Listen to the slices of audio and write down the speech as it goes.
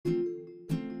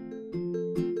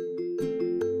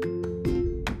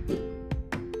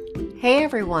Hey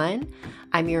everyone,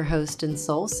 I'm your host and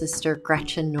soul sister,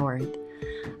 Gretchen North.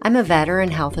 I'm a veteran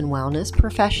health and wellness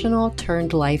professional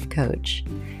turned life coach.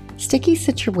 Sticky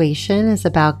Situation is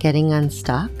about getting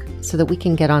unstuck so that we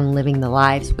can get on living the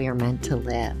lives we are meant to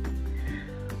live.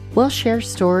 We'll share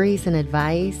stories and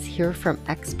advice, hear from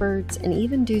experts, and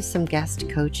even do some guest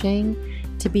coaching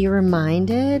to be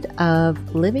reminded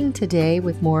of living today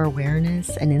with more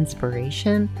awareness and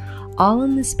inspiration, all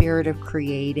in the spirit of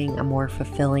creating a more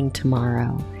fulfilling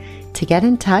tomorrow. To get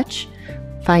in touch,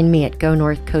 find me at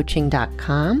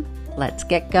gonorthcoaching.com. Let's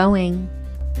get going.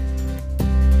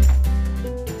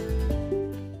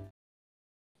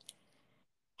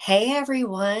 Hey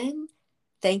everyone.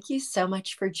 Thank you so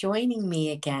much for joining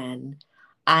me again.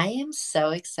 I am so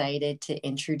excited to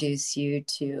introduce you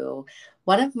to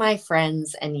one of my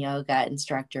friends and yoga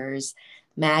instructors,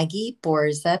 Maggie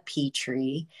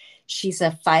Borza-Petrie. She's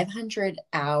a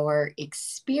 500-hour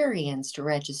experienced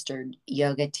registered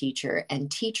yoga teacher and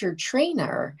teacher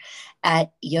trainer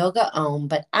at Yoga Om,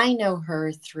 but I know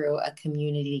her through a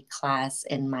community class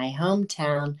in my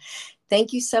hometown.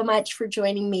 Thank you so much for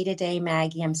joining me today,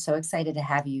 Maggie. I'm so excited to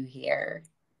have you here.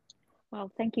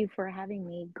 Well, thank you for having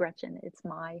me, Gretchen. It's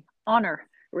my honor,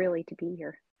 really, to be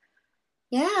here.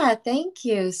 Yeah, thank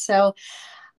you. So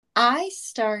I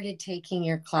started taking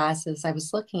your classes. I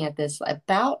was looking at this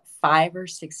about 5 or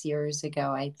 6 years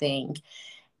ago, I think.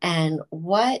 And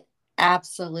what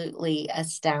absolutely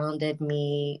astounded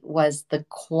me was the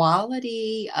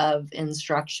quality of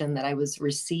instruction that I was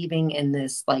receiving in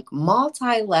this like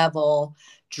multi-level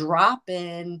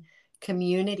drop-in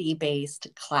community-based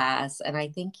class. And I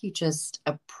think you just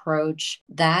approach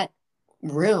that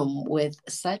room with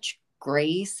such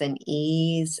grace and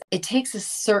ease. It takes a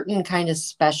certain kind of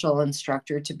special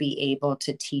instructor to be able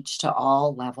to teach to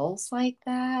all levels like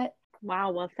that.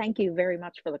 Wow, well, thank you very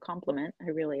much for the compliment.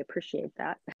 I really appreciate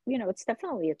that. It's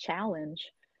definitely a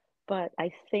challenge, but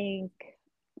I think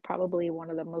probably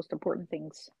one of the most important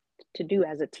things to do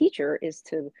as a teacher is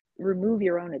to remove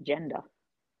your own agenda,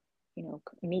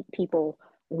 meet people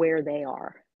where they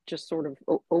are. Just sort of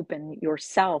open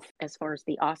yourself as far as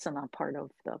the asana part of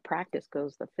the practice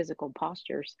goes, the physical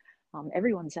postures.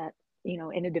 Everyone's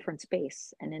in a different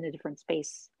space and in a different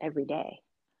space every day.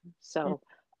 So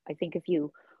I think if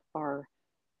you are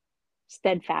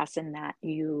steadfast in that,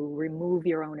 you remove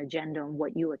your own agenda and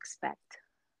what you expect,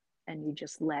 and you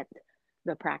just let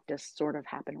the practice sort of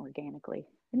happen organically.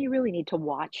 And you really need to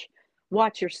watch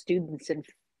your students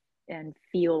and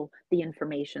feel the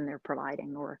information they're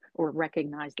providing, or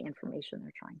recognize the information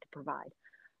they're trying to provide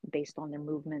based on their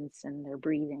movements and their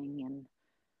breathing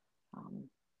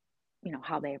and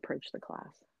how they approach the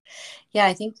class. Yeah,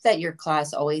 I think that your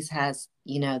class always has,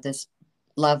 this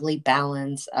lovely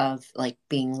balance of like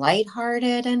being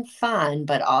lighthearted and fun,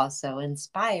 but also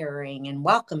inspiring and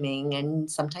welcoming and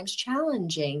sometimes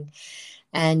challenging.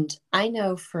 And I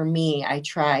know for me, I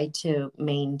try to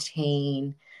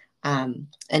maintain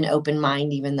an open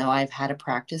mind, even though I've had a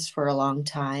practice for a long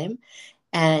time.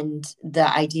 And the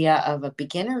idea of a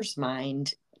beginner's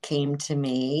mind came to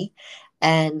me.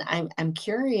 And I'm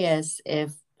curious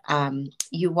if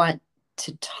you want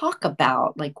to talk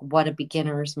about like what a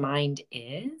beginner's mind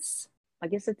is. I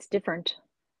guess it's different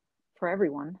for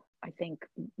everyone. I think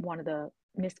one of the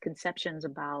misconceptions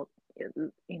about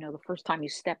the first time you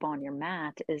step on your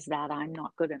mat is that I'm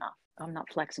not good enough, I'm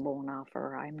not flexible enough,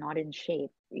 or I'm not in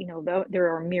shape.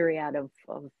 There are a myriad of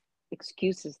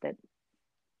excuses that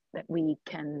we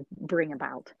can bring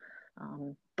about.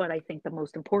 But I think the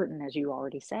most important, as you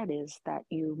already said, is that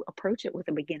you approach it with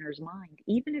a beginner's mind,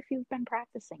 even if you've been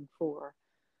practicing for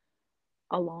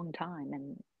a long time.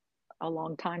 And a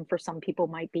long time for some people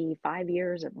might be 5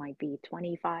 years, it might be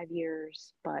 25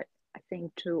 years. But I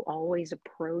think to always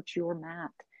approach your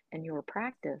mat and your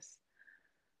practice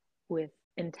with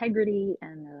integrity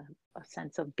and a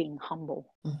sense of being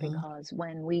humble. Mm-hmm. Because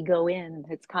when we go in,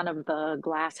 it's kind of the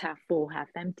glass half full, half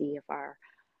empty. If our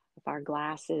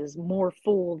glass is more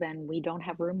full, then we don't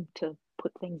have room to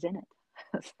put things in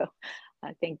it. So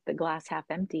I think the glass half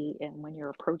empty, and when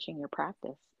you're approaching your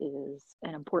practice, is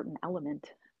an important element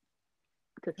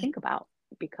to think about,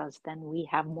 because then we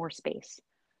have more space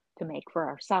to make for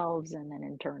ourselves, and then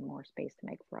in turn more space to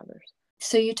make for others.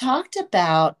 So you talked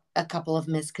about a couple of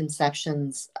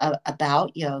misconceptions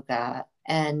about yoga,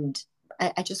 and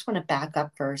I just want to back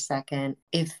up for a second.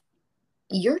 If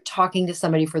you're talking to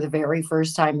somebody for the very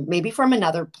first time, maybe from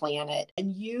another planet,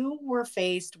 and you were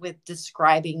faced with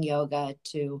describing yoga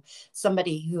to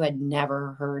somebody who had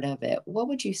never heard of it, what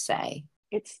would you say?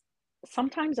 It's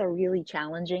sometimes a really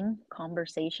challenging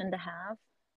conversation to have.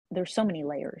 There's so many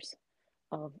layers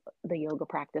of the yoga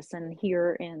practice. And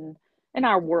here in in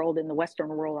our world, in the Western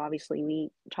world, obviously,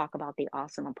 we talk about the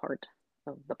asana part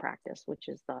of the practice, which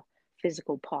is the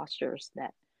physical postures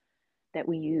that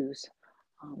we use.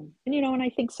 And I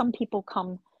think some people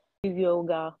come to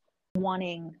yoga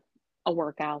wanting a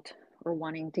workout or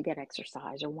wanting to get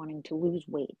exercise or wanting to lose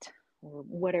weight or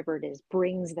whatever it is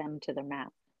brings them to the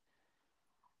mat.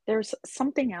 There's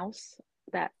something else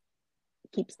that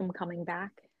keeps them coming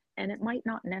back, and it might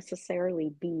not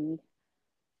necessarily be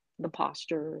the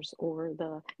postures or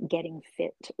the getting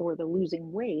fit or the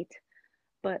losing weight,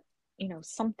 but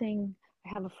something. I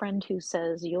have a friend who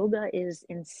says yoga is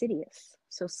insidious.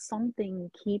 So something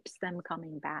keeps them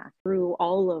coming back through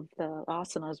all of the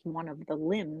asanas. One of the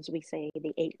limbs, we say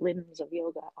the 8 limbs of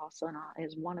yoga, asana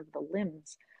is one of the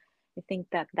limbs. I think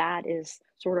that is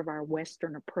sort of our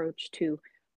Western approach to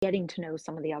getting to know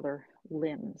some of the other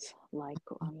limbs, like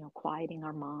quieting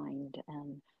our mind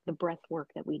and the breath work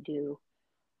that we do,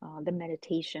 the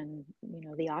meditation.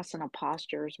 The asana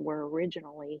postures were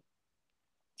originally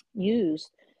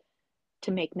used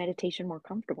to make meditation more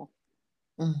comfortable,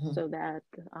 Hmm. so that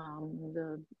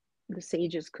the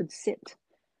sages could sit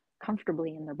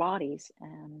comfortably in their bodies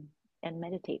and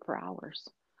meditate for hours,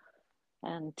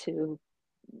 and to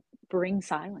bring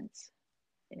silence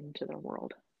into their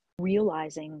world,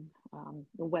 realizing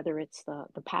whether it's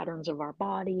the patterns of our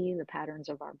body, the patterns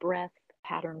of our breath,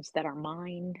 patterns that our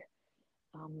mind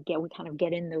we kind of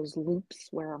get in those loops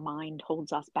where our mind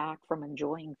holds us back from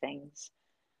enjoying things.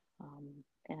 Um,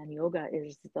 and yoga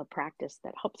is the practice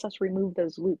that helps us remove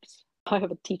those loops. I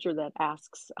have a teacher that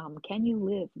asks, can you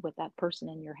live with that person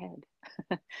in your head?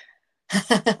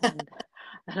 and,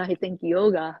 and I think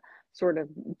yoga sort of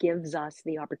gives us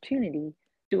the opportunity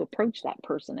to approach that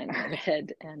person in our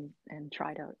head and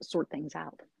try to sort things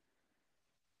out.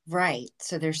 Right.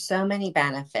 So there's so many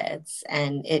benefits,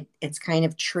 and it's kind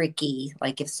of tricky.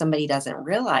 Like if somebody doesn't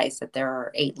realize that there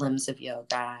are 8 limbs of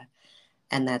yoga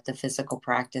and that the physical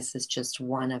practice is just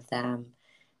one of them,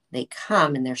 they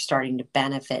come and they're starting to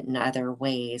benefit in other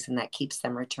ways, and that keeps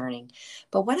them returning.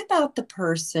 But what about the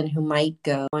person who might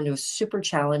go into a super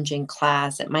challenging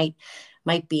class? It might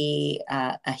be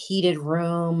a heated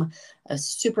room, a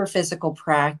super physical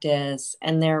practice,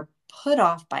 and they're put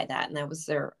off by that, and that was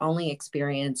their only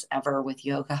experience ever with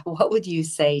yoga. What would you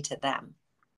say to them?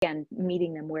 Again,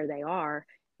 meeting them where they are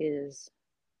is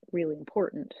really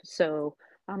important. So,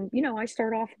 I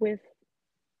start off with,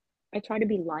 I try to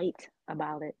be light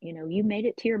about it. You made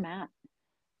it to your mat.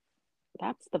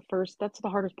 That's the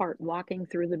hardest part, walking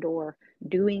through the door,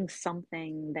 doing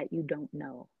something that you don't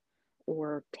know,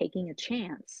 or taking a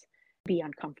chance, be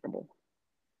uncomfortable.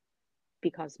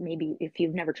 Because maybe if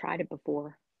you've never tried it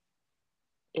before,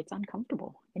 it's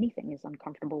uncomfortable. Anything is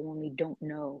uncomfortable when we don't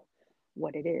know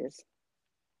what it is.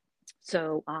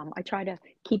 So I try to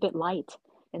keep it light.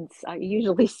 And I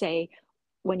usually say,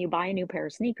 when you buy a new pair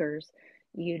of sneakers,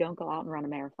 you don't go out and run a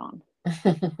marathon.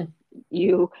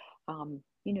 You,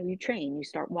 you train, you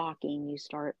start walking, you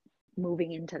start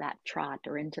moving into that trot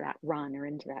or into that run or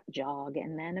into that jog.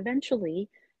 And then eventually,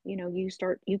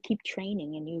 you keep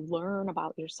training and you learn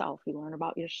about yourself, you learn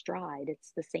about your stride.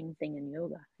 It's the same thing in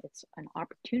yoga. It's an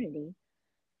opportunity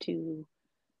to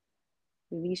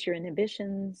release your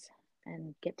inhibitions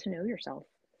and get to know yourself.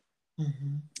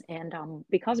 Mhm. And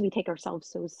because we take ourselves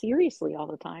so seriously all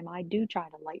the time, I do try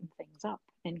to lighten things up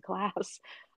in class.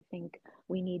 I think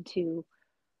we need to,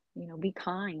 be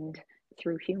kind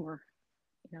through humor,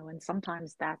 and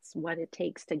sometimes that's what it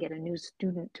takes to get a new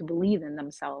student to believe in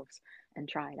themselves and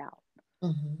try it out.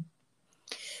 Mhm.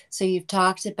 So you've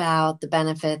talked about the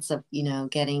benefits of,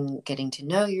 getting to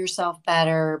know yourself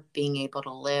better, being able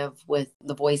to live with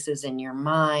the voices in your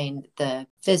mind, the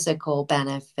physical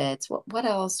benefits. What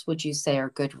else would you say are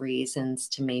good reasons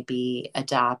to maybe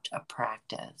adopt a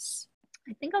practice?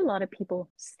 I think a lot of people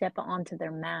step onto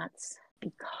their mats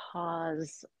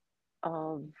because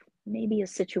of maybe a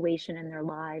situation in their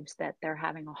lives that they're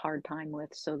having a hard time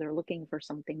with. So they're looking for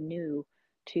something new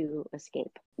to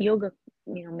escape. Yoga,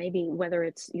 maybe whether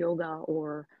it's yoga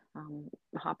or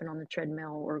hopping on the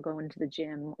treadmill or going to the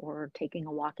gym or taking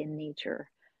a walk in nature,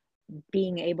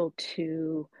 being able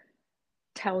to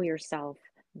tell yourself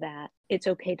that it's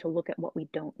okay to look at what we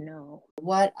don't know.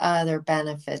 What other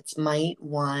benefits might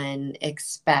one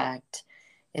expect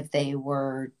if they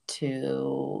were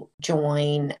to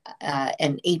join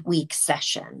an 8 week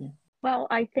session? Well,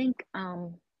 I think,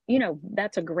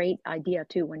 that's a great idea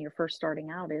too when you're first starting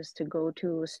out, is to go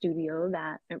to a studio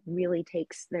that it really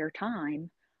takes their time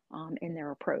in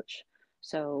their approach.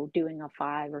 So doing a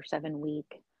 5 or 7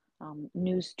 week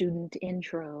new student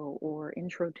intro or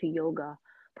intro to yoga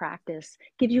practice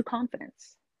gives you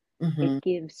confidence. Hmm. It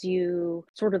gives you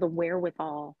sort of the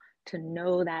wherewithal to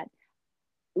know that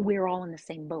we're all in the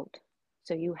same boat.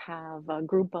 So you have a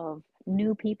group of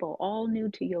new people, all new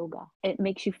to yoga. It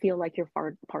makes you feel like you're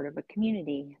part of a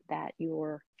community, that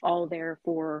you're all there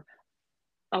for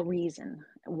a reason,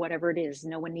 whatever it is.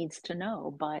 No one needs to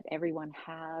know, but everyone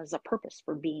has a purpose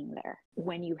for being there.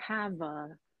 When you have a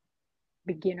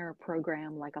beginner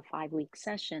program like a 5 week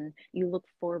session, you look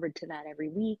forward to that every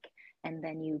week. And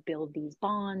then you build these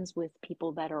bonds with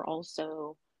people that are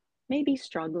also maybe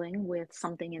struggling with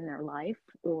something in their life,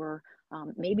 or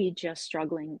maybe just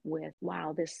struggling with,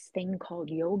 wow, this thing called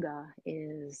yoga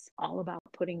is all about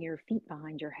putting your feet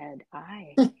behind your head.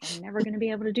 I am never going to be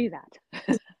able to do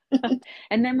that.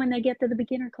 And then when they get to the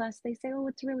beginner class, they say, oh,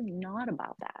 it's really not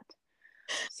about that.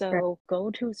 So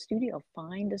go to a studio,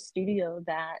 find a studio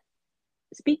that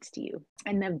speaks to you,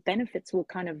 and the benefits will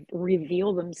kind of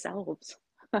reveal themselves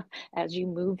as you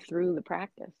move through the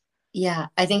practice. Yeah,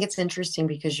 I think it's interesting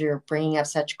because you're bringing up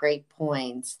such great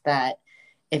points that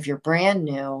if you're brand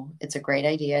new, it's a great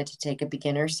idea to take a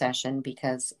beginner session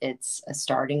because it's a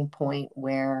starting point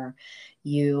where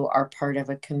you are part of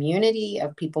a community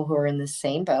of people who are in the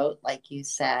same boat, like you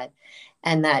said,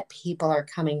 and that people are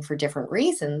coming for different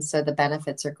reasons. So the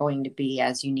benefits are going to be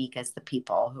as unique as the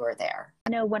people who are there.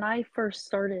 When I first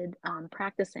started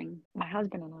practicing, my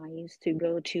husband and I used to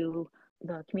go to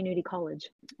the community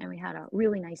college, and we had a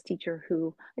really nice teacher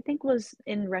who I think was,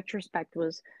 in retrospect,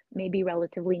 was maybe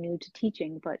relatively new to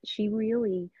teaching, but she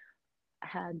really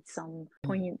had some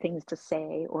poignant things to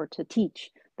say or to teach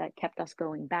that kept us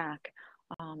going back.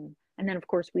 And then, of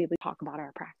course, we would talk about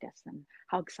our practice and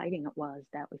how exciting it was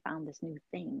that we found this new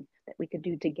thing that we could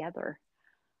do together.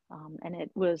 And it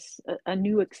was a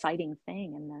new, exciting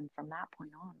thing. And then from that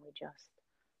point on, we just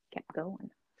kept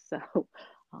going. So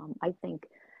I think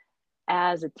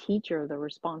as a teacher, the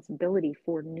responsibility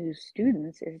for new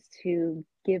students is to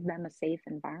give them a safe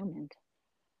environment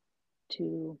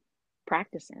to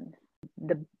practice in.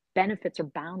 The benefits are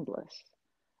boundless.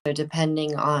 So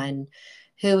depending on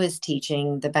who is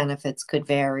teaching, the benefits could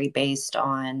vary based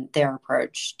on their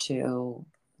approach to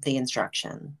the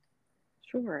instruction.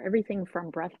 Sure, everything from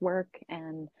breath work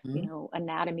and Mhm.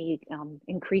 anatomy,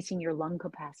 increasing your lung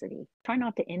capacity. Try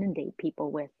not to inundate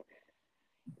people with,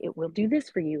 it will do this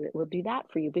for you, it will do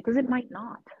that for you, because it might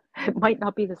not. It might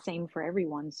not be the same for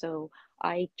everyone. So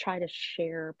I try to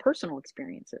share personal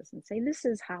experiences and say, this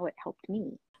is how it helped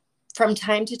me. From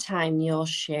time to time, you'll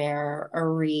share a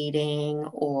reading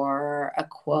or a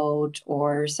quote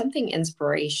or something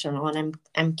inspirational. And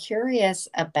I'm curious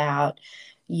about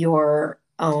your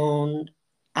own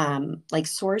like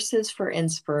sources for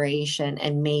inspiration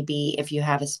and maybe if you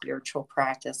have a spiritual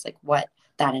practice, like what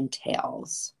that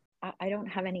entails. I don't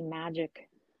have any magic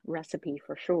recipe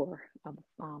for sure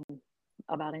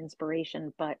about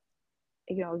inspiration, but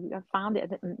I found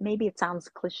it. Maybe it sounds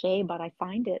cliche, but I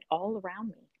find it all around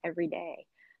me every day,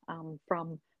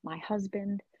 from my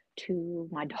husband to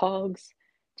my dogs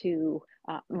to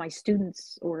my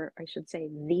students, or I should say,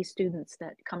 the students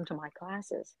that come to my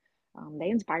classes.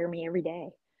 They inspire me every day,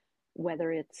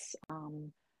 whether it's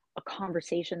a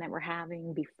conversation that we're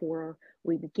having before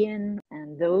we begin,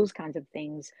 and those kinds of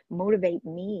things motivate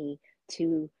me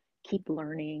to keep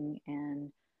learning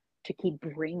and to keep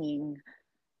bringing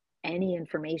any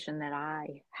information that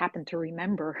I happen to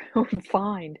remember or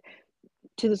find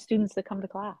to the students that come to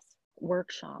class.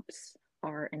 Workshops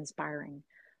are inspiring.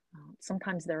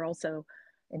 Sometimes they're also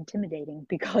intimidating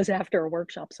because after a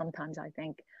workshop, sometimes I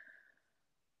think,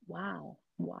 wow,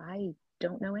 I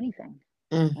don't know anything.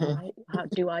 Hmm. Why? How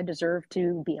do I deserve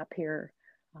to be up here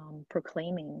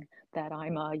proclaiming that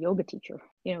I'm a yoga teacher?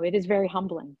 It is very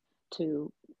humbling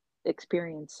to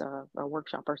experience a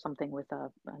workshop or something with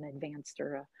an advanced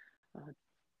or a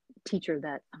teacher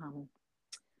that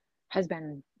has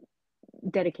been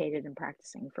dedicated and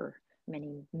practicing for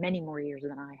many, many more years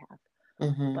than I have.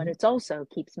 But Hmm. it's also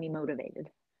keeps me motivated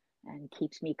and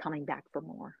keeps me coming back for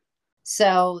more.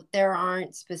 So there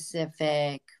aren't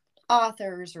specific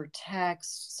authors or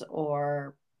texts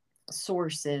or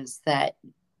sources that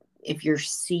if you're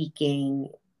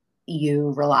seeking,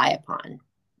 you rely upon.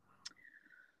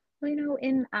 Well,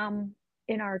 in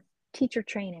our teacher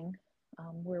training,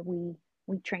 where we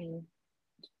train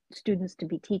students to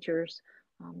be teachers,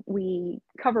 we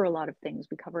cover a lot of things.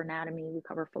 We cover anatomy, we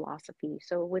cover philosophy.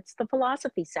 So it's the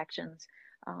philosophy sections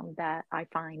that I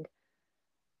find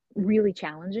really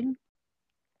challenging,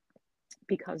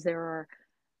 because there are,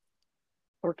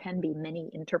 or can be, many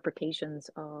interpretations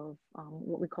of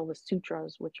what we call the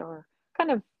sutras, which are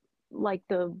kind of like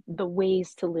the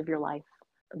ways to live your life.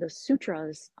 The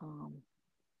sutras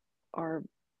are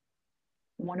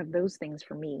one of those things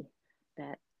for me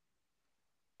that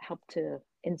helped to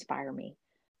inspire me.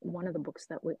 One of the books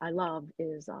that I love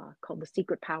is called The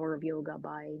Secret Power of Yoga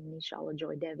by Nishala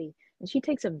Joy Devi. And she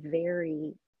takes a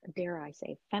very, dare I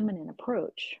say, feminine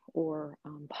approach, or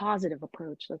positive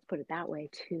approach, let's put it that way,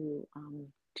 to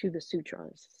the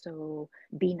sutras. So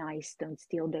be nice, don't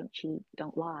steal, don't cheat,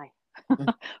 don't lie.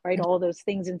 Right? All those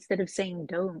things. Instead of saying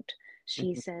don't,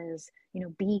 she says,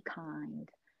 be kind,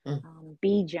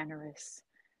 be generous,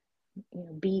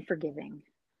 be forgiving.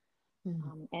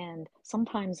 And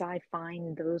sometimes I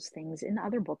find those things in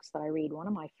other books that I read. One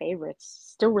of my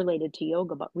favorites, still related to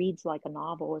yoga, but reads like a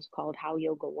novel, is called How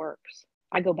Yoga Works.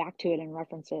 I go back to it and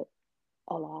reference it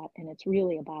a lot, and it's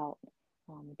really about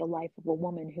the life of a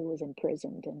woman who was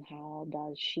imprisoned and how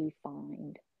does she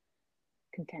find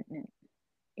contentment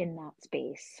in that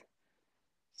space.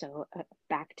 So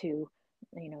back to,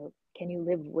 can you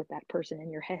live with that person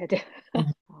in your head?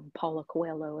 Paula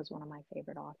Coelho is one of my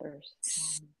favorite authors.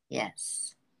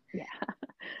 Yes. Yeah.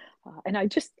 And I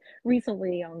just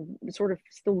recently, sort of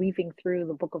still leafing through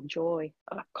the Book of Joy,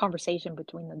 a conversation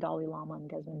between the Dalai Lama and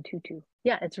Desmond Tutu.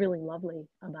 Yeah, it's really lovely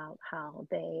about how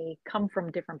they come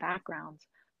from different backgrounds,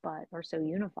 but are so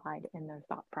unified in their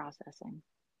thought processing.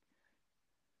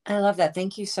 I love that.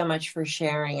 Thank you so much for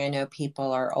sharing. I know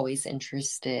people are always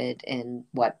interested in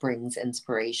what brings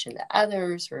inspiration to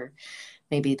others, or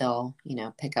maybe they'll,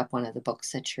 pick up one of the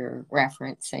books that you're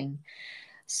referencing.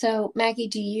 So, Maggie,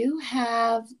 do you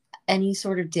have any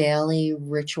sort of daily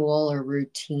ritual or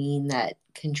routine that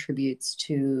contributes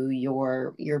to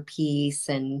your peace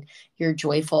and your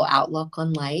joyful outlook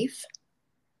on life?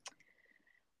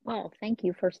 Well, thank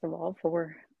you, first of all,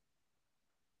 for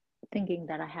thinking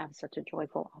that I have such a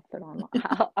joyful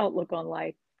outlook on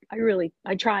life.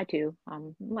 I try to.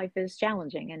 Life is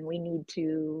challenging, and we need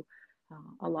to,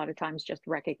 a lot of times, just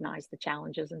recognize the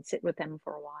challenges and sit with them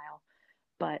for a while.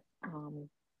 But,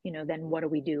 then what do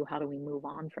we do? How do we move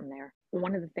on from there?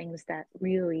 One of the things that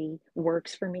really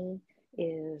works for me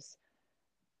is,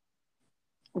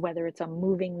 whether it's a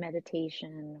moving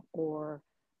meditation or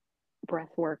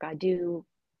breath work, I do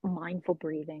mindful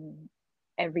breathing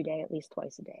every day, at least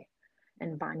twice a day.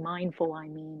 And by mindful, I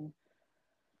mean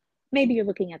maybe you're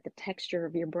looking at the texture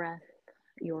of your breath,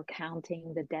 you're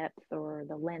counting the depth or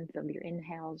the length of your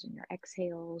inhales and your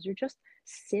exhales. You're just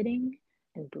sitting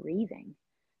and breathing,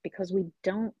 because we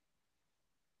don't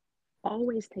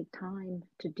always take time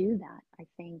to do that. I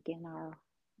think in our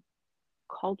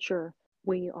culture,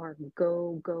 we are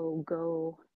go, go,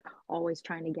 go, always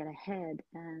trying to get ahead.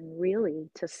 And really,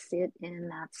 to sit in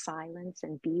that silence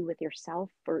and be with yourself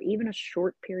for even a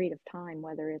short period of time,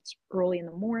 whether it's early in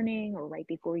the morning or right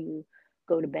before you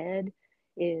go to bed,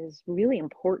 is really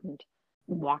important.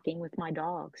 Walking with my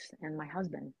dogs and my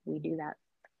husband, we do that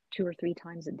 2 or 3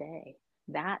 times a day.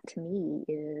 That to me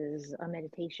is a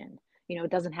meditation. It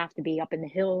doesn't have to be up in the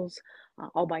hills,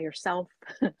 all by yourself,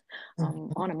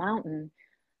 on a mountain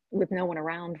with no one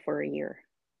around for a year.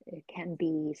 It can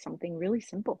be something really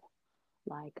simple,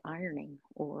 like ironing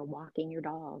or walking your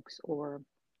dogs or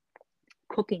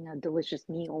cooking a delicious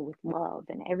meal with love,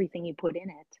 and everything you put in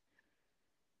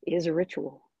it is a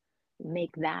ritual.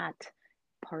 Make that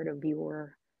part of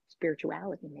your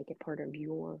spirituality, make it part of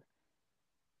your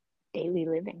daily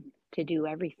living, to do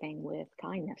everything with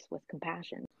kindness, with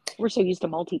compassion. We're so used to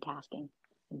multitasking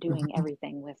and doing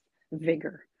everything with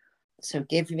vigor. So,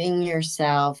 giving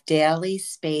yourself daily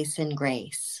space and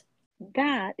grace.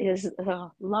 That is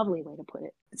a lovely way to put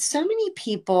it. So many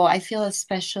people, I feel,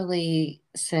 especially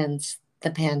since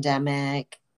the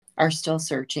pandemic, are still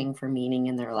searching for meaning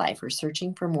in their life or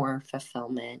searching for more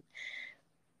fulfillment.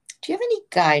 Do you have any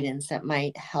guidance that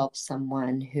might help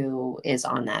someone who is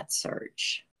on that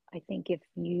search? I think if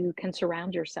you can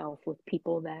surround yourself with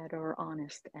people that are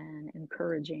honest and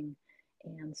encouraging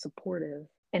and supportive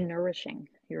and nourishing,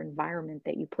 your environment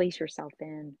that you place yourself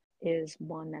in is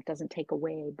one that doesn't take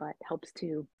away but helps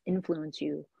to influence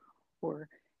you, or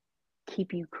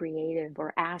keep you creative,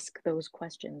 or ask those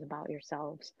questions about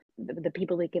yourselves. The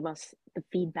people that give us the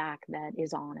feedback that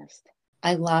is honest.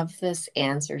 I love this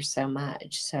answer so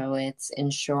much. So, it's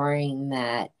ensuring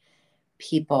that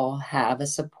people have a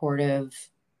supportive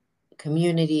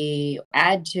community,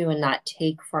 add to and not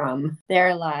take from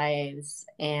their lives,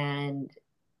 and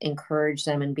encourage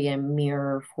them and be a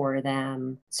mirror for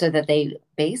them so that they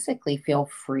basically feel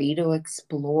free to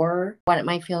explore what it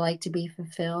might feel like to be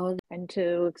fulfilled. And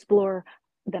to explore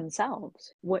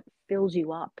themselves, what fills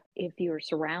you up. If you're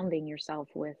surrounding yourself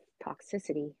with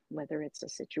toxicity, whether it's a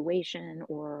situation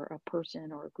or a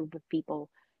person or a group of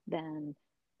people, then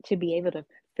to be able to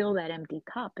fill that empty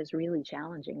cup is really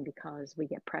challenging, because we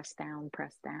get pressed down,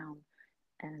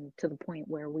 and to the point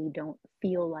where we don't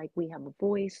feel like we have a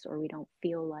voice or we don't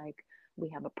feel like we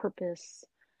have a purpose,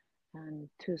 and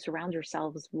to surround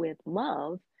yourselves with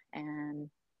love and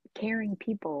caring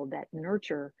people that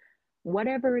nurture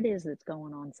whatever it is that's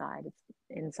going on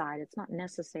inside. It's not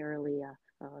necessarily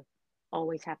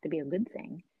always have to be a good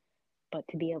thing, but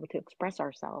to be able to express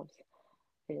ourselves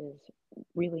is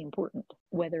really important,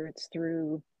 whether it's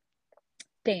through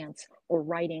dance or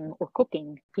writing or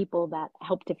cooking. People that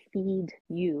help to feed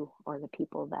you are the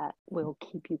people that will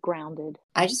keep you grounded.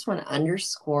 I just want to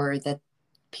underscore that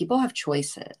people have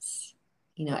choices.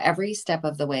 Every step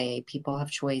of the way, people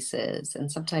have choices.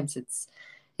 And sometimes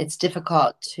it's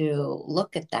difficult to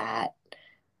look at that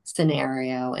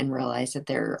scenario and realize that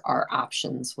there are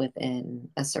options within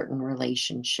a certain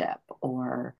relationship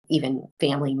or even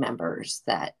family members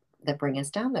that bring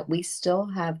us down, that we still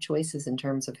have choices in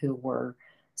terms of who we're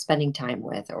spending time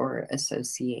with or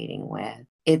associating with.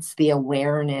 It's the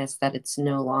awareness that it's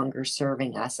no longer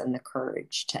serving us and the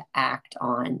courage to act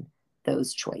on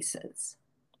those choices.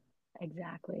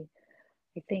 Exactly.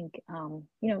 I think,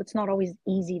 it's not always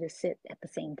easy to sit at the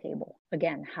same table.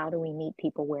 Again, how do we meet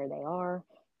people where they are?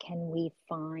 Can we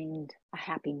find a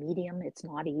happy medium? It's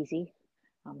not easy.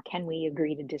 Can we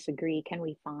agree to disagree? Can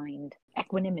we find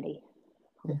equanimity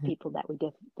with Mhm. people that we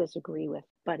disagree with?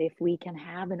 But if we can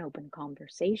have an open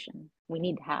conversation, we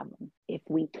need to have them. If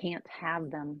we can't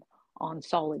have them on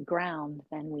solid ground,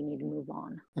 then we need to move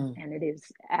on. Mm. And it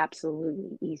is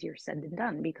absolutely easier said than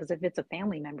done, because if it's a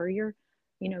family member, you're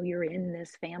in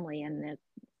this family, and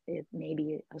it may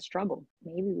be a struggle.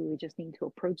 Maybe we just need to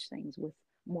approach things with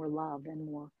more love and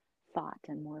more thought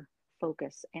and more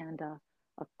focus and a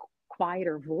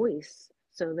quieter voice,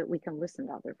 so that we can listen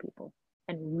to other people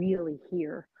and really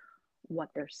hear what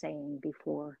they're saying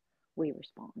before we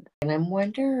respond. And I'm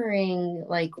wondering,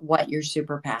 like, what you're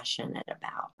super passionate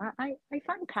about. I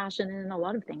find passion in a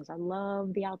lot of things. I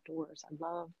love the outdoors. I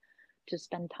love to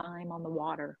spend time on the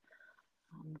water,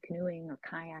 canoeing or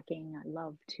kayaking. I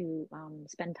love to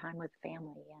spend time with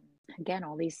family. And again,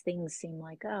 all these things seem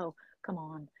like, oh, come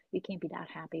on, you can't be that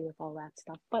happy with all that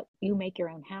stuff. But you make your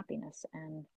own happiness.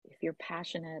 And if you're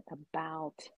passionate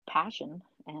about passion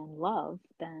and love,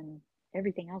 then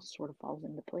everything else sort of falls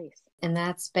into place. And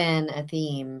that's been a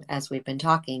theme as we've been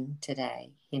talking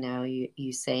today.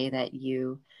 You say that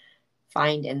you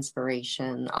find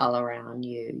inspiration all around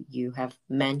you. You have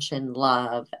mentioned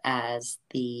love as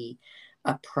the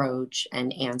approach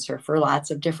and answer for lots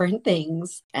of different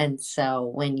things. And so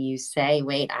when you say,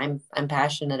 wait, I'm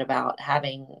passionate about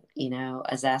having,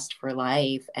 a zest for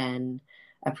life and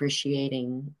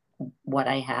appreciating what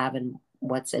I have and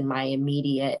what's in my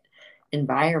immediate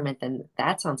environment, then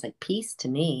that sounds like peace to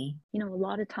me. A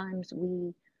lot of times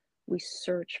we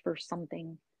search for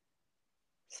something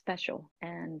special,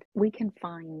 and we can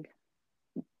find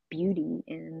beauty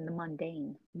in the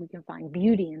mundane. We can find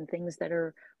beauty in things that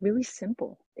are really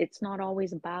simple. It's not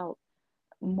always about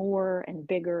more and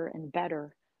bigger and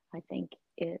better. I think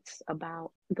it's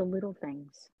about the little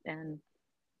things and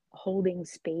holding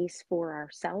space for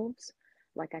ourselves.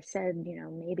 Like I said,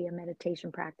 maybe a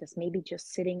meditation practice, maybe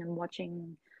just sitting and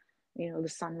watching, the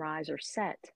sunrise or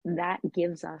set. That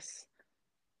gives us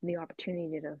the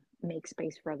opportunity to make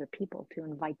space for other people, to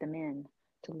invite them in,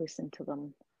 to listen to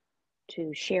them,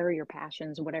 to share your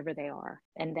passions, whatever they are.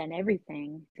 And then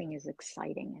everything is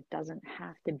exciting. It doesn't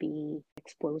have to be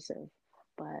explosive,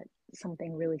 but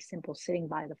something really simple, sitting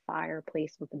by the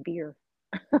fireplace with a beer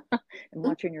and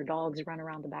watching your dogs run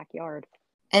around the backyard.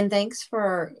 And thanks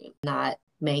for not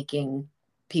making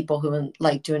people who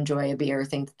like to enjoy a beer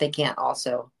think that they can't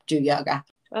also do yoga.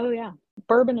 Oh, yeah.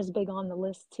 Bourbon is big on the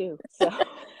list, too. So.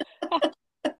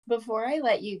 Before I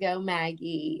let you go,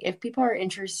 Maggie, if people are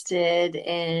interested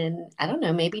in, I don't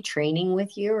know, maybe training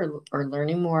with you or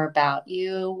learning more about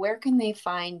you, where can they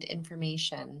find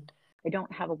information? I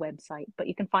don't have a website, but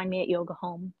you can find me at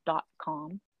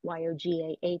yogahome.com,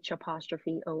 YOGAH''OM.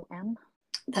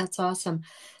 That's awesome.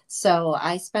 So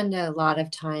I spend a lot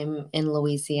of time in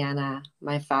Louisiana.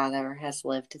 My father has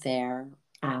lived there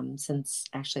since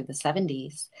actually the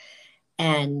 70s.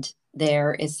 And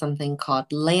there is something called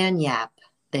lanyap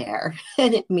there.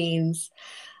 And it means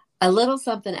a little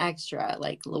something extra,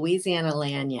 like Louisiana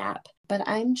lanyap. But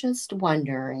I'm just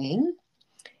wondering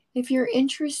if you're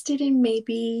interested in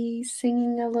maybe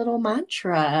singing a little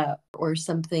mantra or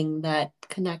something that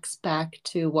connects back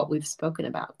to what we've spoken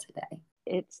about today.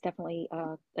 It's definitely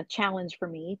a challenge for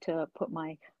me to put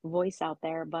my voice out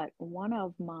there, but one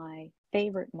of my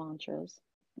favorite mantras,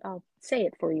 I'll say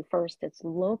it for you first. It's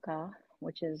Loka,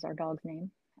 which is our dog's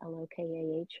name,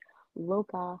 Lokah.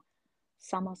 Loka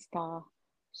Samasta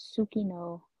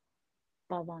Sukino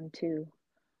bhavantu,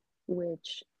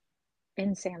 which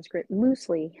in Sanskrit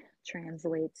loosely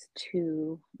translates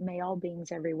to may all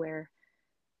beings everywhere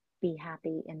be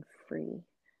happy and free.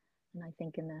 And I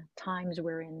think in the times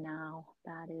we're in now,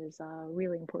 that is a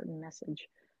really important message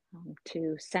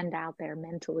to send out there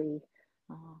mentally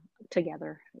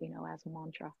together, as a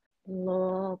mantra.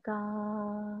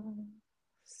 Loka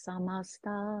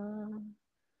samasta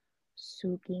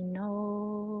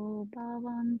sukhino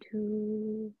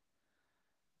bhavantu.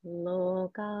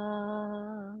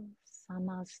 Loka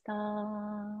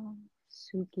samasta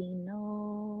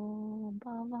sukhino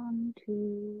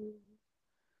bhavantu.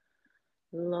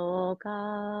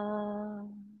 Loka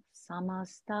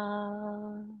samasta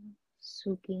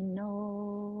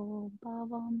sukhino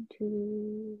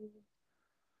bhavantu.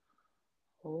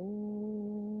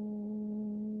 Om.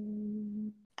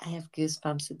 I have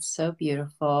goosebumps. It's so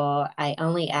beautiful. I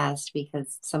only asked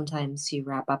because sometimes you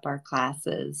wrap up our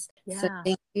classes. So Yeah,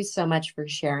 thank you so much for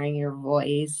sharing your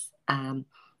voice,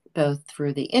 both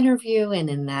through the interview and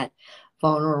in that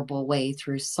vulnerable way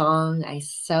through song. I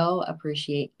so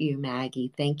appreciate you,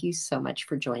 Maggie. Thank you so much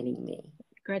for joining me.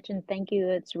 Gretchen, thank you.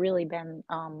 It's really been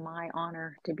my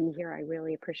honor to be here. I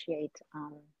really appreciate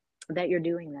that you're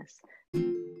doing this.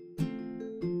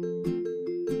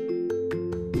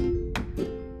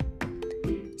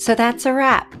 So that's a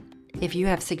wrap. If you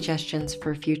have suggestions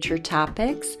for future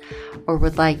topics or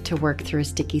would like to work through a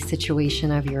sticky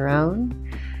situation of your own,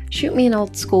 shoot me an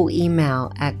old school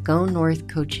email at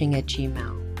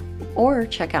gonorthcoaching@gmail.com or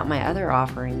check out my other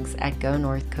offerings at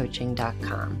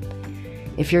gonorthcoaching.com.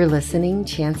 If you're listening,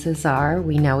 chances are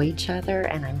we know each other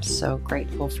and I'm so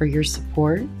grateful for your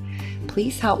support.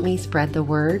 Please help me spread the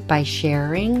word by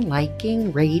sharing,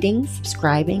 liking, rating,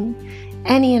 subscribing.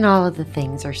 Any and all of the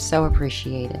things are so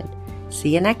appreciated.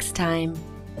 See you next time.